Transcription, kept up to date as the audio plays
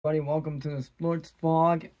Everybody, welcome to the Sports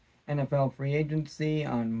Vlog. NFL free agency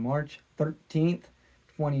on March 13th,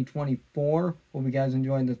 2024. Hope you guys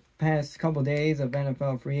enjoyed the past couple days of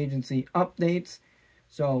NFL free agency updates.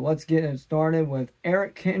 So let's get it started with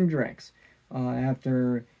Eric Kendricks.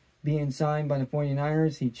 After being signed by the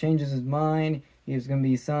 49ers, he changes his mind. He is going to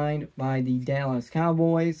be signed by the Dallas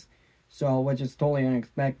Cowboys, which is totally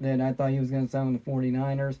unexpected. I thought he was going to sign with the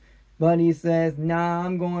 49ers. But he says, nah,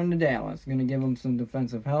 I'm going to Dallas. Going to give him some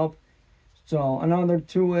defensive help. So another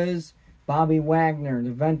two is Bobby Wagner, the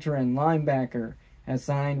veteran linebacker, has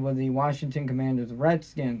signed with the Washington Commanders of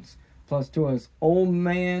Redskins. Plus two is old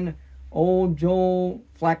Joe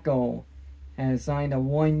Flacco has signed a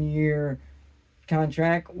 1-year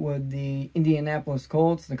contract with the Indianapolis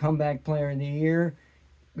Colts, the comeback player of the year.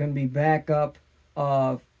 Going to be backup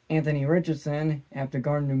of Anthony Richardson after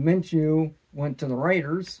Gardner Minshew went to the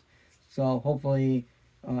Raiders. So hopefully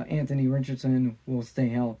Anthony Richardson will stay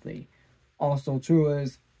healthy. Also true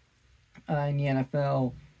is in the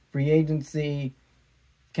NFL free agency,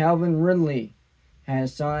 Calvin Ridley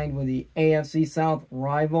has signed with the AFC South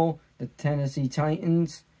rival, the Tennessee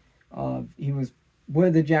Titans. He was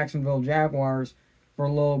with the Jacksonville Jaguars for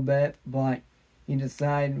a little bit, but he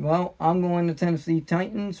decided, well, I'm going to Tennessee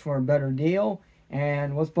Titans for a better deal.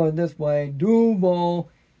 And let's put it this way, DUVAL.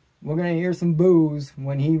 We're going to hear some boos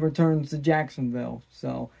when he returns to Jacksonville.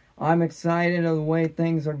 So I'm excited of the way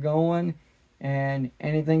things are going. And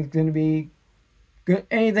anything's going to be good.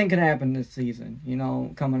 Anything can happen this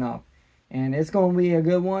season, coming up. And it's going to be a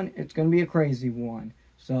good one. It's going to be a crazy one.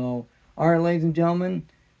 So, all right, ladies and gentlemen,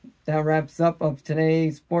 that wraps up of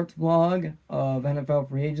today's sports vlog of NFL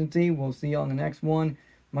free agency. We'll see you on the next one.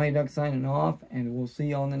 Mighty Duck signing off, and we'll see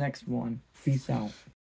you on the next one. Peace out.